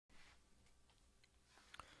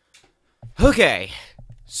Okay,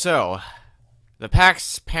 so the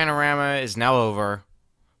PAX panorama is now over.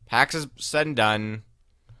 PAX is said and done.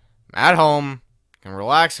 I'm at home, can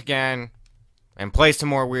relax again, and play some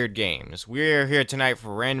more weird games. We're here tonight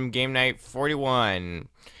for Random Game Night 41.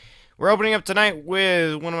 We're opening up tonight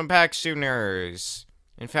with one of my PAX souvenirs.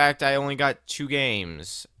 In fact, I only got 2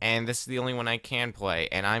 games, and this is the only one I can play,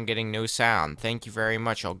 and I'm getting no sound. Thank you very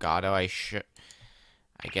much, Elgato.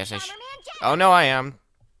 I guess I should. Oh no, I am.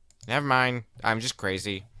 Never mind. I'm just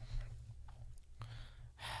crazy.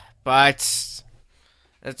 But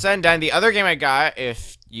that's said and done. The other game I got,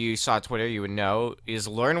 if you saw Twitter, you would know, is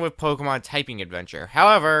Learn with Pokemon Typing Adventure.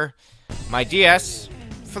 However, my DS,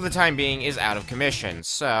 for the time being, is out of commission.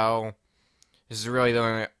 So this is really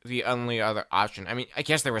the only other option. I mean, I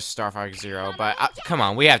guess there was Star Fox Zero, but come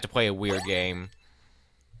on, we have to play a weird game.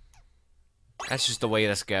 That's just the way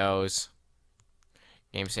this goes.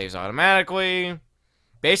 Game saves automatically.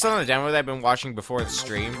 Based on the demo that I've been watching before the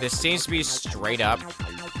stream, this seems to be straight up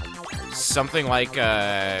something like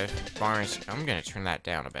Bomberman. I'm gonna turn that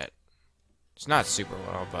down a bit. It's not super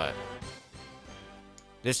low, but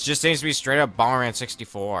this just seems to be straight up Bomberman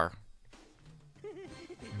 64.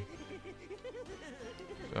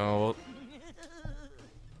 So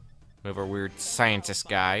we have a weird scientist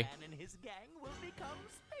guy.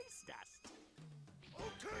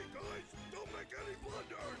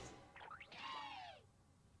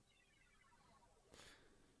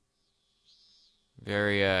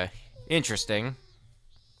 Very, interesting.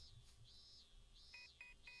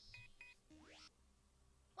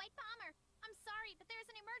 White Bomber, I'm sorry, but there's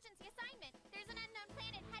an emergency assignment. There's an unknown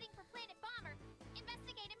planet heading for Planet Bomber.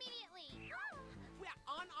 Investigate immediately. We're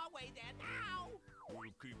on our way there now.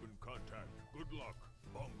 We'll keep in contact. Good luck,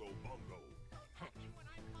 Bongo Bongo.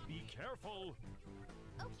 Be careful.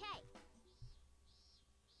 Okay.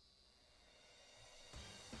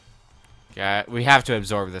 Yeah, we have to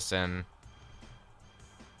absorb this in.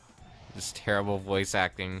 This terrible voice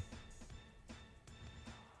acting.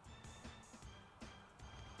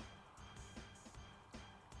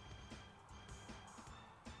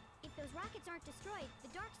 If those rockets aren't destroyed, the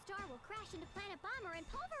Dark Star will crash into Planet Bomber and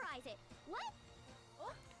pulverize it. What?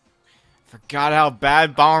 Oh. Forgot how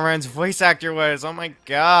bad Bomberman's voice actor was. Oh my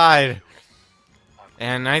god.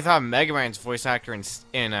 And I thought Mega Man's voice actor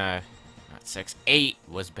in not 6, 8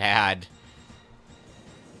 was bad.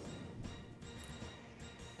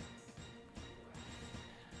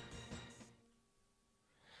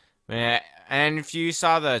 And if you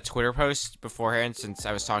saw the Twitter post beforehand, since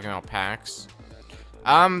I was talking about PAX,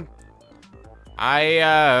 I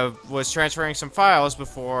was transferring some files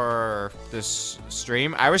before this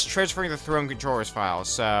stream. I was transferring the Throne Controllers files,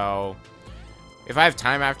 so if I have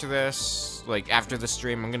time after this, like after the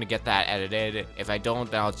stream, I'm gonna get that edited. If I don't,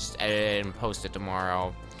 then I'll just edit it and post it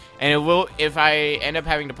tomorrow. And it will, if I end up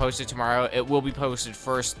having to post it tomorrow, it will be posted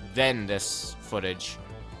first, then this footage.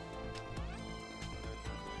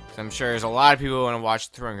 I'm sure there's a lot of people who want to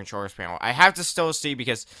watch the Throne Controllers panel. I have to still see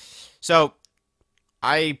because, so,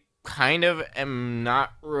 I kind of am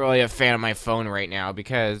not really a fan of my phone right now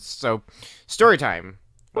because, so, story time.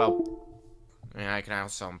 Well, I can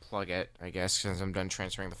also unplug it, I guess, since I'm done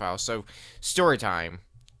transferring the files. So, story time.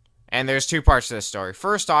 And there's 2 parts to this story.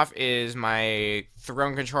 First off is my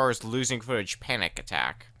Throne Controllers losing footage panic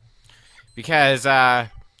attack. Because,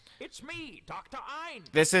 It's me, Dr. Ein.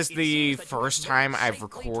 this is the first time I've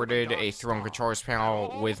recorded a Throne Controllers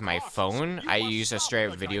panel with my phone. I used a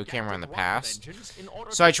straight-up video camera in the past.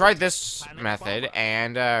 So I tried this method,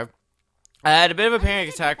 and I had a bit of a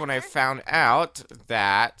panic attack when I found out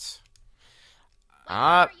that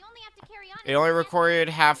it only recorded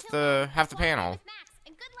half the panel.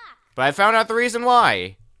 But I found out the reason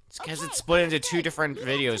why. It's because it's split into 2 different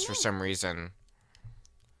videos for some reason.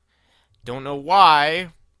 Don't know why.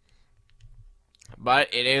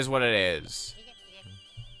 But it is what it is.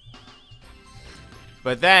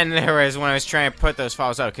 But then there was when I was trying to put those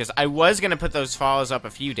files up, because I was going to put those files up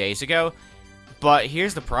a few days ago, but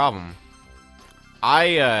here's the problem.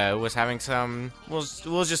 I was having some, we'll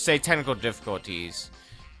just say technical difficulties.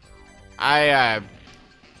 For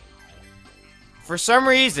some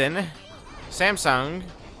reason, Samsung,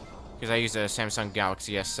 because I use a Samsung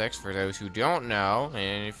Galaxy S6 for those who don't know,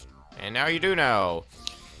 and now you do know.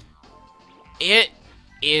 It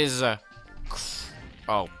is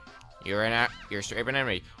oh, you're straight an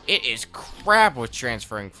enemy. It is crap with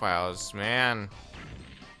transferring files, man.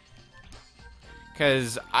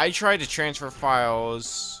 Cause I tried to transfer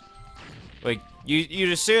files, like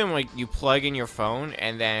you'd assume like you plug in your phone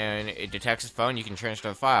and then it detects the phone, you can transfer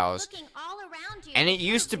the files. And it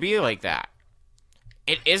used to be like that.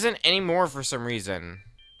 It isn't anymore for some reason.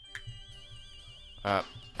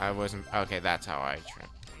 I wasn't... Okay, that's how I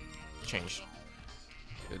changed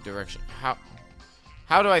the direction.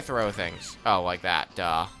 How do I throw things? Oh, like that.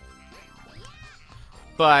 Duh.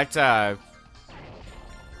 But, now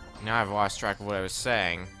I've lost track of what I was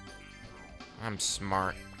saying. I'm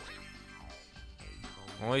smart.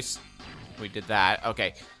 At least we did that.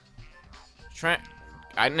 Okay. Now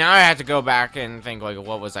I have to go back and think, like,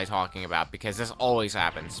 what was I talking about? Because this always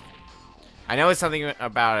happens. I know it's something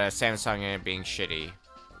about a Samsung and it being shitty.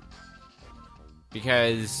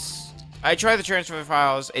 Because I tried the transfer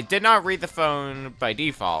files. It did not read the phone by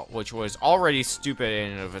default, which was already stupid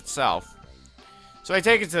in and of itself. So I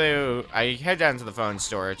head down to the phone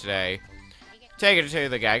store today. Take it to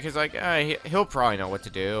the guy, because, like, he'll probably know what to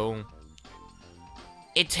do.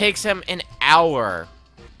 It takes him an hour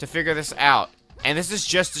to figure this out. And this is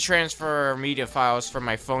just to transfer media files from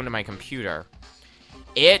my phone to my computer.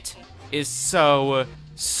 It is so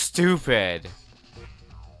stupid.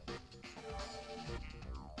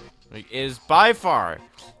 Like, it is by far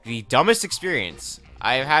the dumbest experience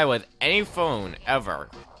I have had with any phone ever.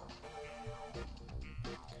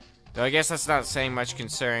 Though I guess that's not saying much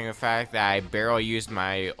considering the fact that I barely used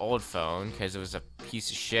my old phone because it was a piece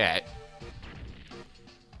of shit.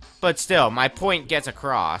 But still, my point gets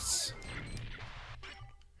across.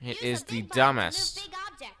 It is the dumbest. Big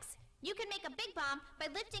objects. You can make a big bomb by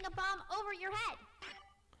lifting a bomb over your head.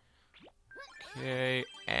 Okay,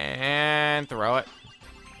 and throw it.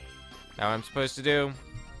 That what I'm supposed to do?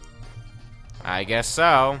 I guess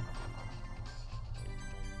so.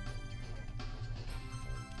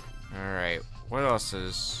 Alright, what else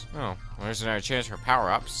is... Oh, well, there's another chance for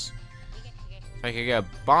power-ups. If I could get a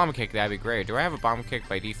bomb kick, that'd be great. Do I have a bomb kick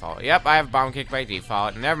by default? Yep, I have a bomb kick by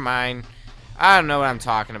default. Never mind. I don't know what I'm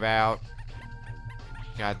talking about.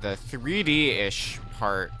 God, the 3D-ish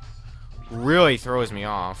part really throws me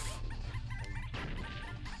off.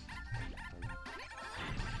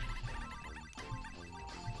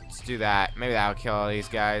 Let's do that. Maybe that'll kill all these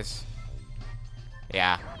guys.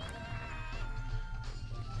 Yeah.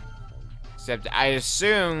 Except I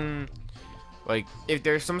assume, like, if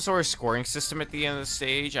there's some sort of scoring system at the end of the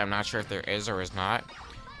stage, I'm not sure if there is or is not.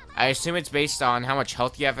 I assume it's based on how much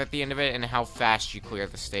health you have at the end of it and how fast you clear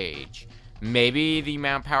the stage. Maybe the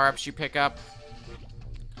amount of power-ups you pick up.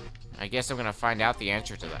 I guess I'm gonna find out the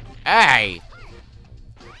answer to that. Hey!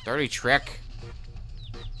 Dirty trick.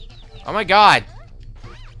 Oh my god!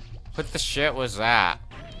 What the shit was that?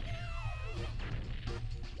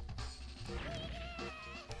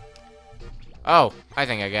 Oh, I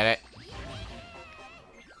think I get it.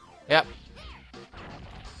 Yep.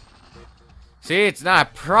 See, it's not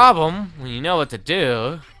a problem when you know what to do. There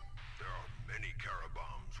are many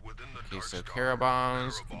Carabombs within the Okay, Dark so Star.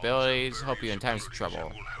 Carabombs, Carabombs abilities, are help very you in times of superior trouble.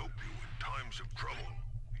 and will help you in times of trouble.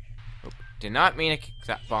 Oop, did not mean to kick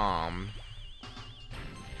that bomb.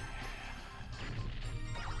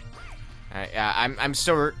 I'm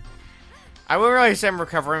still... I wouldn't really say I'm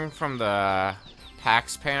recovering from the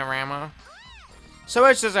PAX panorama. So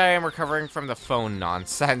much as I am recovering from the phone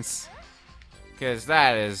nonsense. Because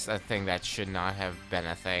that is a thing that should not have been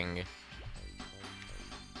a thing.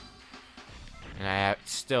 And I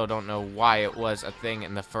still don't know why it was a thing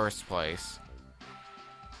in the first place.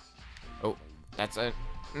 Oh, that's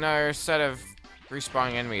another set of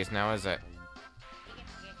respawning enemies now, is it?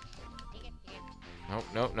 Nope,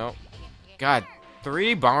 nope, nope. God,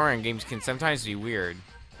 3D Bomberman games can sometimes be weird.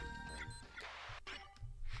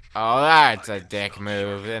 Oh, that's a dick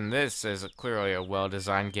move, and this is clearly a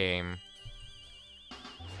well-designed game.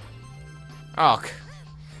 Oh,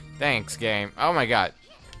 thanks, game. Oh my god.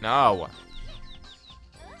 No.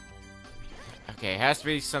 Okay, it has to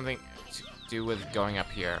be something to do with going up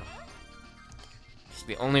here. It's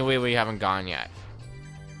the only way we haven't gone yet.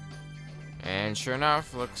 And sure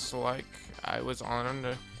enough, looks like I was on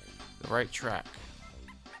the right track.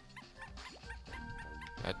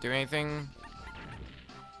 That do anything?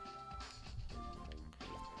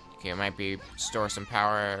 Okay, it might be store some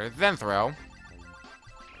power, then throw.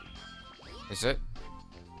 Is it?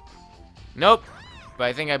 Nope. But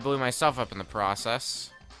I think I blew myself up in the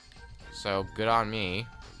process. So, good on me.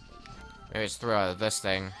 Maybe it's throw this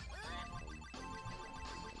thing.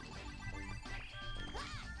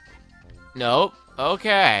 Nope.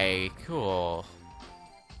 Okay, cool.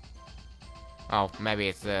 Oh, maybe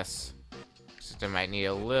it's this. Just I might need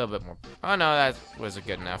a little bit more. Oh no, that was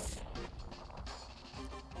good enough.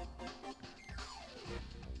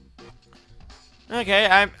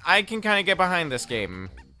 Okay, I can kind of get behind this game.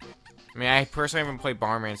 I mean, I personally haven't played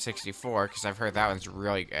Bomberman 64 because I've heard that one's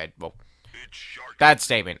really good. Well, That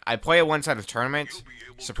statement. I play it once at a tournament.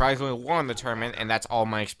 Surprisingly won the tournament, and that's all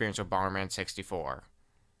my experience with Bomberman 64.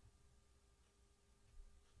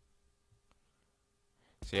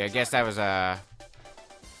 See, I guess that was a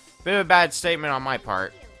bit of a bad statement on my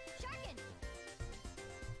part.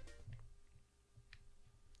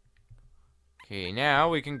 Okay, now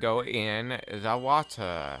we can go in the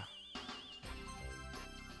water.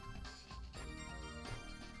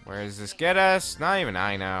 Where does this get us? Not even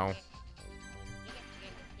I know.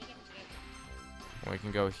 We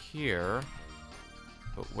can go here.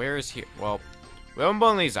 But where is here? Well, we haven't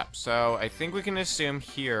blown these up, so I think we can assume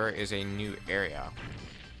here is a new area.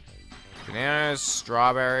 Bananas,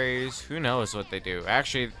 strawberries, who knows what they do.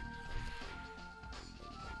 Actually,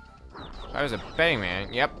 I was a betting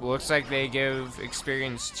man. Yep, looks like they give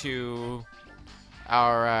experience to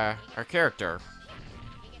our character.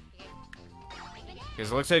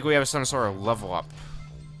 Because it looks like we have some sort of level up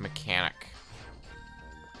mechanic.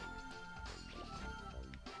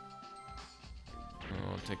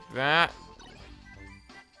 We'll take that.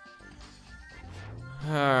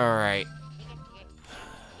 Alright.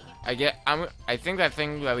 I think that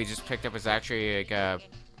thing that we just picked up is actually like a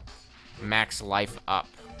max life up.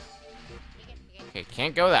 Okay,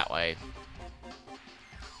 can't go that way.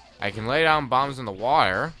 I can lay down bombs in the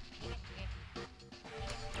water.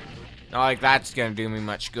 Not like that's gonna do me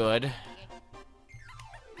much good.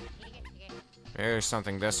 There's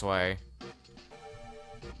something this way.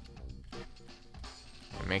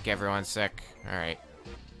 Make everyone sick. Alright.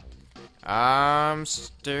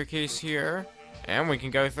 Staircase here. And we can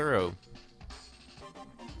go through.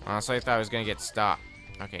 Honestly, I thought I was gonna get stopped.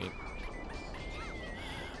 Okay.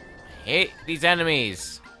 Hate these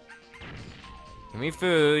enemies. Give me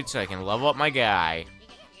food so I can level up my guy.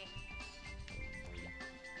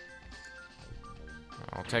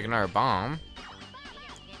 I'll take another bomb.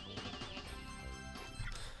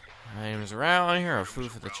 Items around here are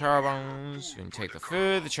food for the charabombs. You can take the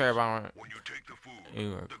food, the charabomb.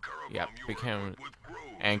 Yep, become.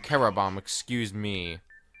 And carabomb, excuse me.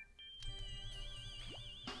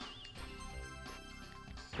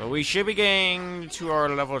 But we should be getting to our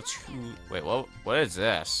level 2. Wait, what is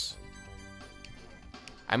this?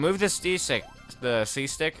 I moved the C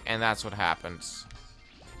stick, and that's what happens.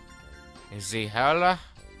 Is the hell?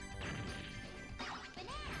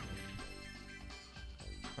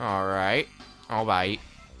 Alright. I'll bite.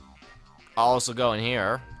 I'll also go in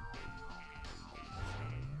here.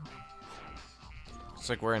 Looks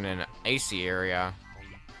like we're in an icy area.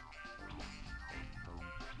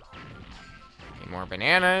 Okay, more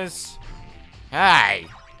bananas. Hi!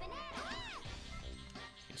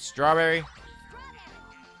 Strawberry.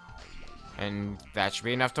 And that should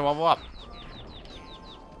be enough to level up.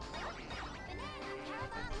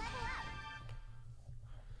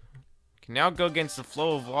 Can now go against the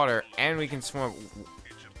flow of water, and we can swim.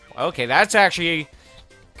 Okay, that's actually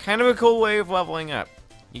kind of a cool way of leveling up.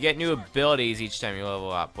 You get new abilities each time you level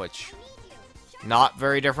up, which not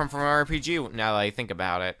very different from an RPG now that I think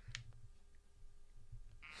about it.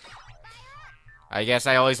 I guess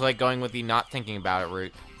I always like going with the not thinking about it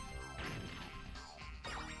route.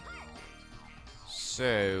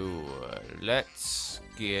 So, let's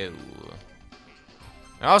go. It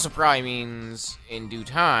also probably means in due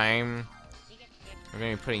time we're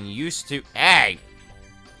gonna be putting used to. Hey!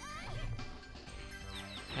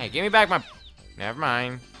 Hey, give me back my. Never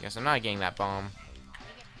mind. Guess I'm not getting that bomb.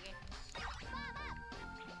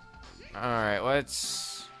 Alright,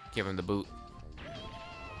 let's give him the boot.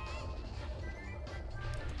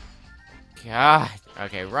 God.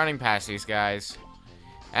 Okay, running past these guys.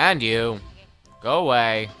 And you. Go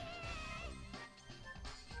away.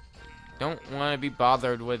 Don't want to be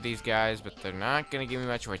bothered with these guys, but they're not going to give me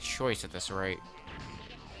much of a choice at this rate.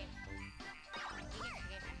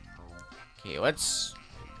 Okay, let's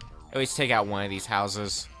at least take out one of these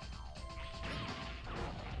houses.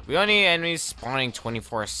 We don't need enemies spawning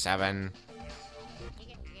 24/7.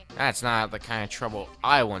 That's not the kind of trouble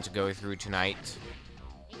I want to go through tonight.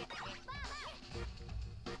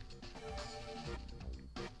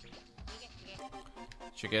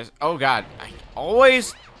 Oh god, I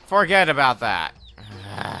always forget about that.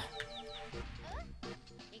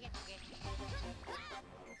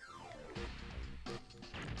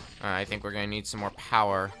 I think we're gonna need some more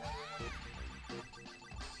power.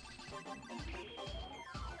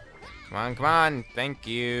 Come on, come on. Thank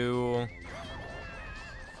you.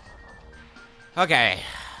 Okay.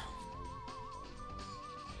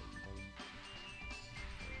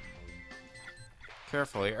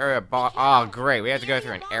 Carefully. Area boss. Oh, great. We have to go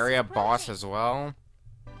through an area boss as well.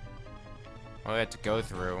 Oh, we have to go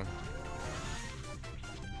through.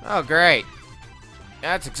 Oh, great.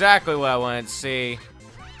 That's exactly what I wanted to see.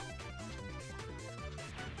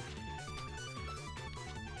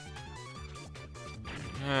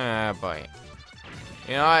 Ah, boy.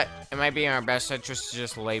 You know what? It might be in our best interest to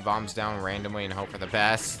just lay bombs down randomly and hope for the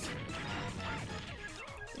best.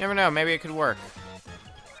 You never know, maybe it could work.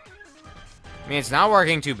 I mean, it's not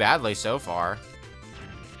working too badly so far.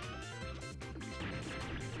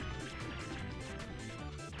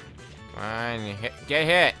 Come on, get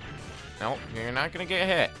hit. Nope, you're not gonna get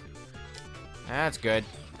hit. That's good.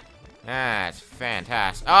 That's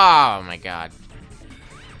fantastic. Oh my god.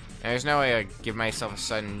 There's no way to give myself a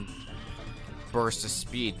sudden burst of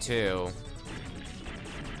speed, too.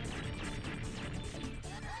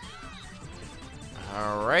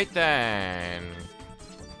 Alright then.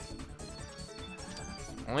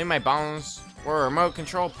 Only my bombs were remote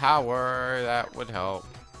control power. That would help.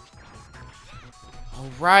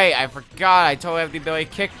 Alright, I forgot. I totally have the ability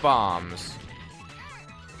to kick bombs.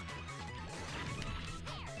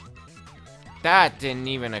 That didn't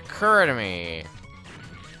even occur to me.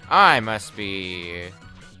 I must be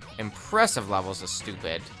impressive levels of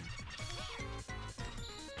stupid.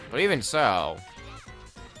 But even so,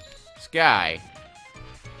 this guy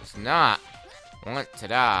does not want to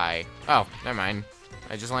die. Oh, never mind.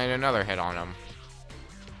 I just landed another hit on him.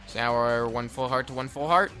 So now we're one full heart to one full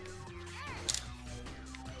heart.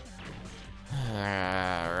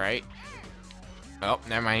 Alright. Oh,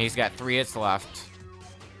 never mind. He's got 3 hits left.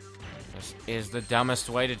 This is the dumbest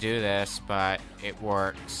way to do this, but it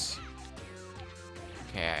works.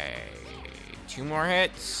 Okay. 2 more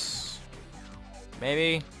hits.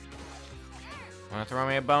 Maybe. Want to throw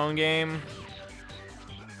me a bone, game?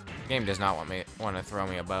 Game does not want to throw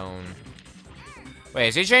me a bone. Wait,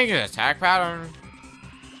 is he changing his attack pattern?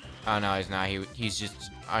 Oh no, he's not. He's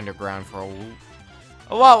just underground for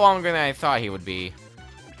a lot longer than I thought he would be.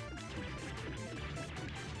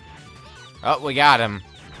 Oh, we got him.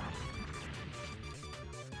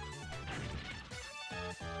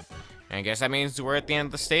 And I guess that means we're at the end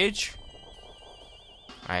of the stage.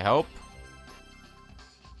 I hope.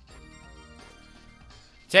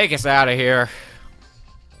 Take us out of here.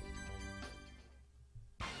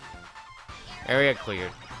 Area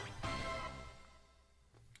cleared.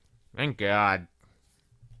 Thank God.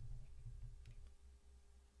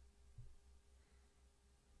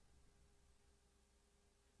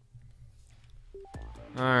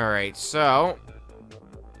 Alright, so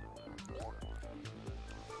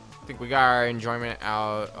I think we got our enjoyment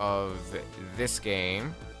out of this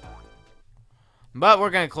game. But we're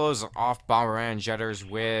gonna close off Bomberman Jetters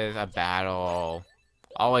with a battle.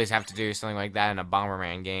 Always have to do something like that in a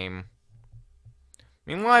Bomberman game.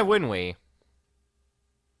 I mean, why wouldn't we?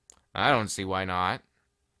 I don't see why not.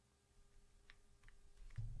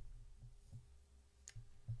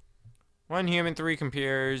 One human, 3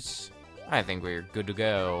 computers. I think we're good to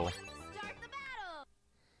go. Start the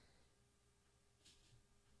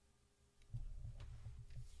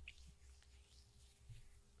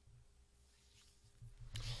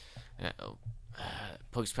battle! Uh-oh.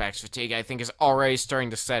 Post-patch fatigue, I think, is already starting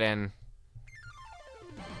to set in.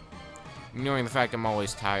 Ignoring the fact I'm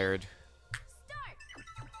always tired.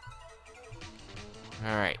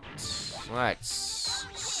 Alright, let's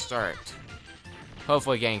start.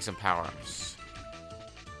 Hopefully getting some power-ups.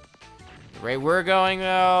 The rate we're going,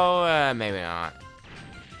 though, maybe not.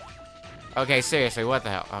 Okay, seriously, what the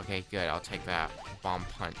hell? Okay, good, I'll take that. Bomb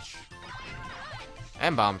punch.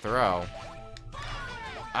 And bomb throw.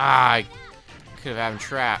 Ah, I could have had him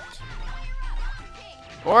trapped.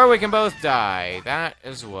 Or we can both die. That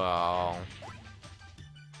as well.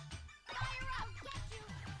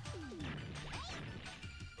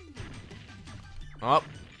 Well,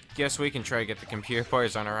 guess we can try to get the computer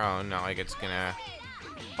parts on our own. Not like it's gonna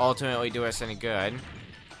ultimately do us any good.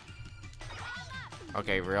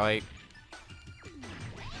 Okay, really?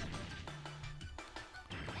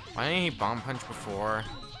 Why didn't he bomb punch before?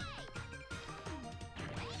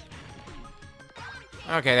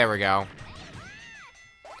 Okay, there we go.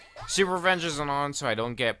 Super Revenge isn't on, so I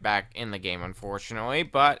don't get back in the game, unfortunately,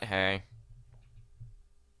 but hey.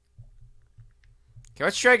 Okay,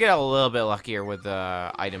 let's try to get a little bit luckier with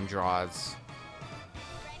the item draws.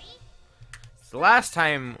 The last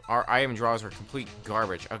time our item draws were complete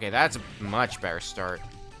garbage. Okay, that's a much better start.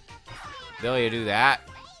 Ability to do that.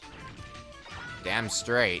 Damn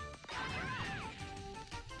straight.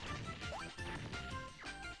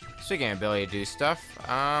 Speaking of ability to do stuff,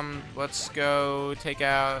 let's go take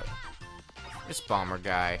out this bomber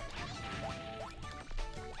guy.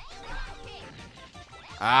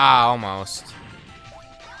 Ah, almost.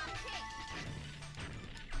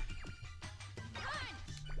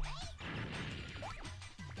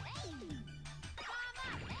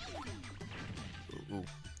 Ooh.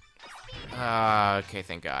 Okay,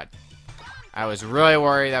 thank God. I was really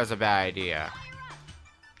worried that was a bad idea.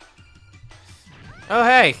 Oh,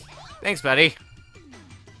 hey! Thanks, buddy.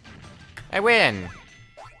 I win!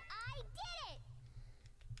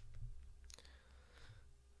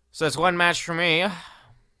 So it's one match for me.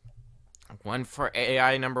 One for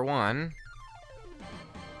AI number 1.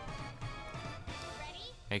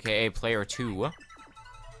 AKA player 2.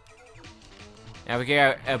 Now we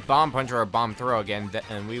get a bomb punch or a bomb throw again,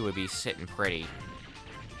 and we would be sitting pretty.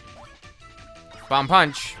 Bomb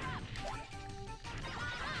punch.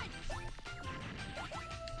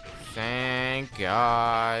 Thank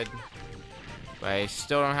God. But I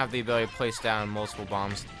still don't have the ability to place down multiple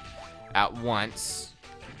bombs at once.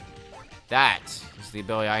 That is the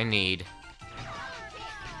ability I need.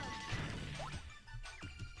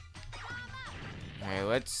 Okay,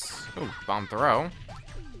 let's... Ooh, bomb throw.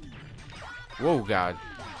 Whoa, God.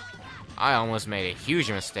 I almost made a huge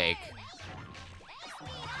mistake.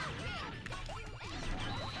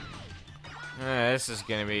 This is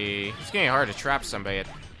gonna be... It's getting hard to trap somebody at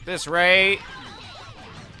this rate.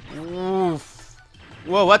 Oof.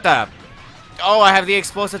 Whoa, what the... Oh, I have the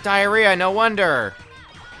explosive diarrhea, no wonder.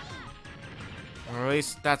 Or at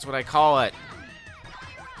least that's what I call it.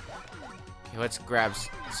 Okay, let's grab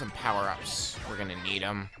some power-ups. We're gonna need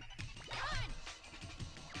them.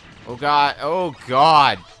 Oh God, oh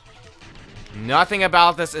God. Nothing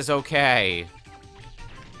about this is okay.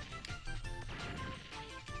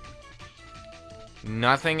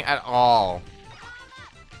 Nothing at all.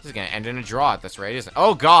 This is gonna end in a draw at this rate, isn't it?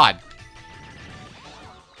 Oh God.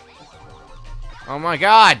 Oh my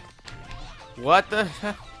God. What the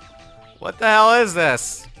hell is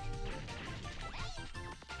this?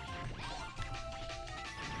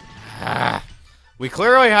 We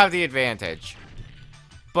clearly have the advantage.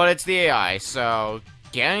 But it's the AI, so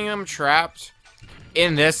getting them trapped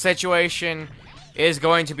in this situation is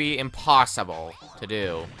going to be impossible to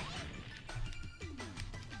do.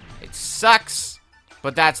 It sucks,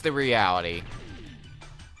 but that's the reality.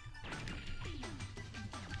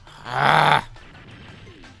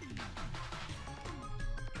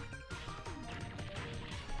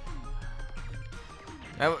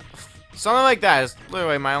 Something like that is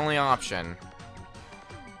literally my only option.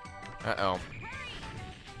 Uh-oh.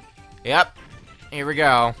 Yep. Here we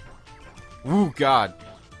go. Ooh, God.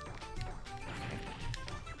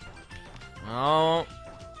 Oh.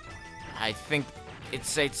 I think it's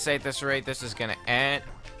safe to say at this rate this is gonna end.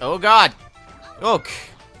 Oh, God. Look.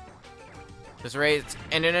 This rate's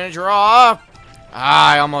ending in a draw.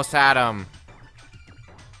 Ah, I almost had him.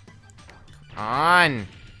 Come on.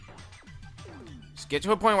 Just get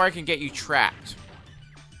to a point where I can get you trapped.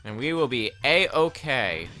 And we will be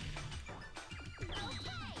A-okay.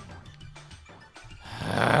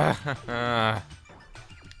 Come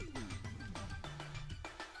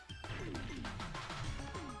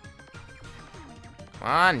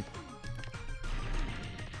on.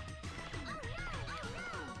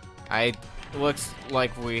 Looks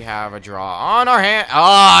like we have a draw on our hand.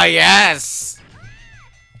 Oh, yes!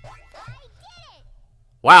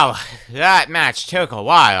 Wow, that match took a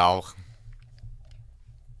while.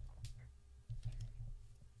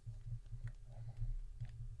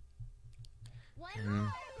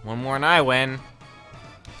 One more and I win.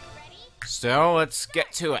 So, let's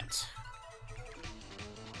get to it.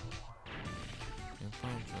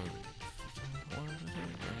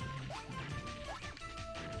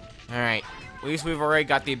 Alright, at least we've already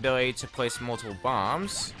got the ability to place multiple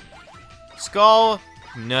bombs. Skull?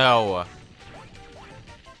 No.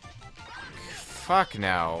 Fuck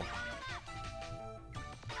no.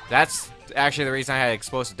 That's actually the reason I had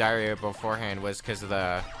explosive diarrhea beforehand, was because of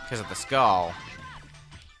the skull.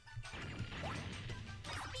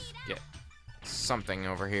 Get something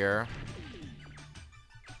over here.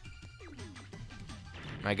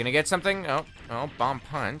 Am I gonna get something? Oh, bomb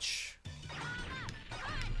punch.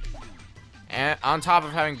 And on top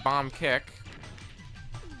of having bomb kick.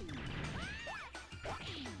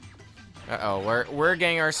 Uh-oh, we're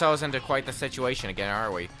getting ourselves into quite the situation again,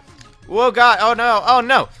 aren't we? Oh God, oh no, oh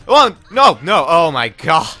no, oh no, no, oh my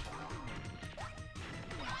God.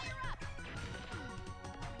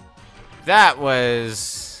 That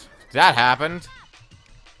happened.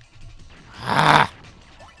 Ah.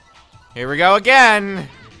 Here we go again.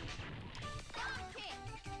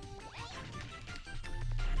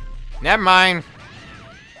 Never mind.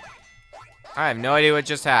 I have no idea what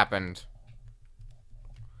just happened.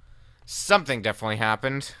 Something definitely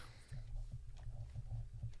happened.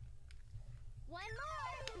 One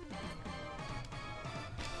more.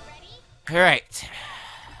 Ready? All right.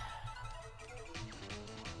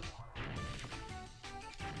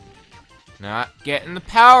 Not getting the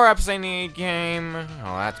power-ups I need, game.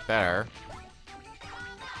 Oh, that's better.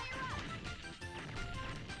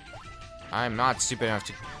 I'm not stupid enough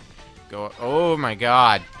to go... Oh my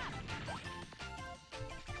god.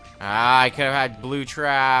 Ah, I could have had blue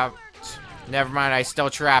trapped. Never mind, I still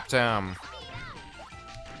trapped him.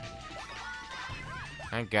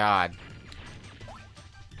 Thank god.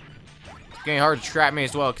 It's getting hard to trap me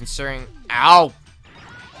as well, considering... Ow!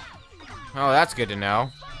 Oh, that's good to know.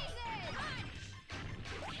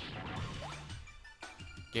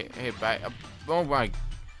 Get hit by a... Oh my...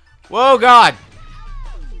 Whoa, god!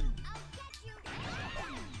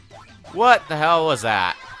 What the hell was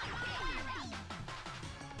that?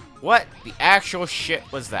 What the actual shit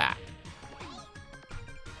was that?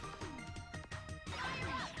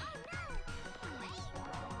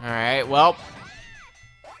 Alright, well.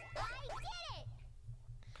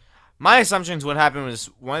 My assumptions what happened was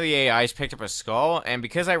one of the AIs picked up a skull, and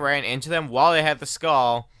because I ran into them while they had the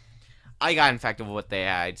skull, I got infected with what they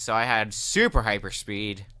had, so I had super hyper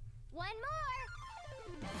speed. One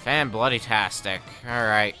more. Fan bloody-tastic.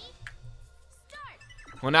 Alright.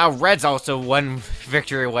 Well, now Red's also one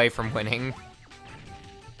victory away from winning.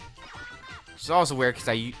 It's also weird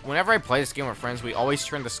because whenever I play this game with friends, we always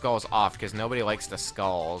turn the skulls off because nobody likes the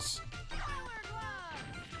skulls.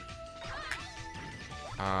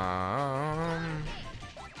 Alright,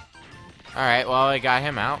 well, I got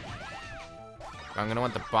him out. I'm gonna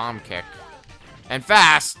want the bomb kick. And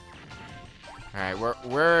fast! Alright,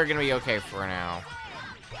 we're gonna be okay for now.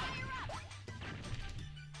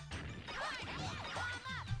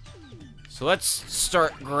 So let's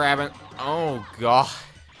start grabbing... Oh, God.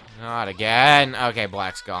 Not again. Okay,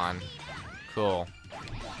 black's gone. Cool.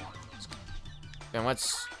 Then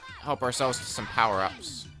let's help ourselves to some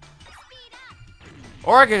power-ups.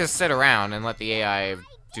 Or I could just sit around and let the AI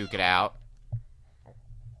duke it out.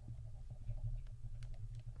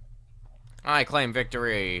 I claim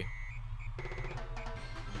victory.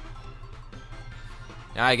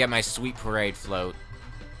 Now I get my sweet parade float.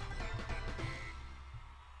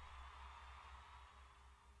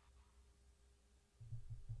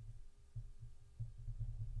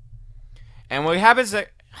 And what happens is that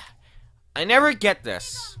I never get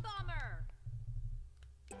this.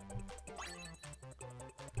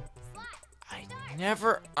 I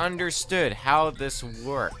never understood how this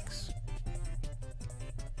works.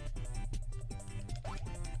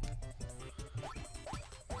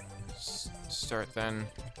 Start then.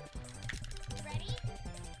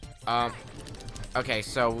 Okay,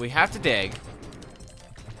 so we have to dig.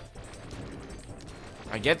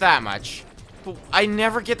 I get that much. But I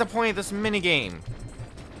never get the point of this minigame.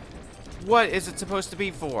 What is it supposed to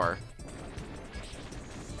be for?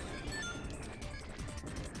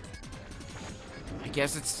 I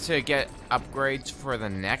guess it's to get upgrades for the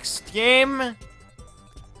next game?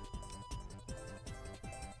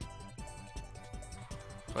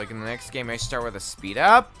 Like in the next game I start with a speed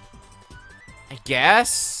up? I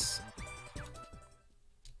guess?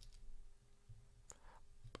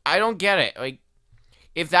 I don't get it. Like,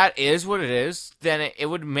 if that is what it is, then it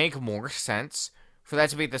would make more sense for that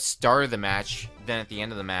to be at the start of the match than at the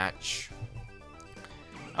end of the match.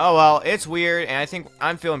 Oh well, it's weird, and I think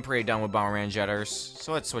I'm feeling pretty done with Bomberman Jetters,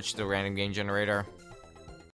 so let's switch to the random game generator.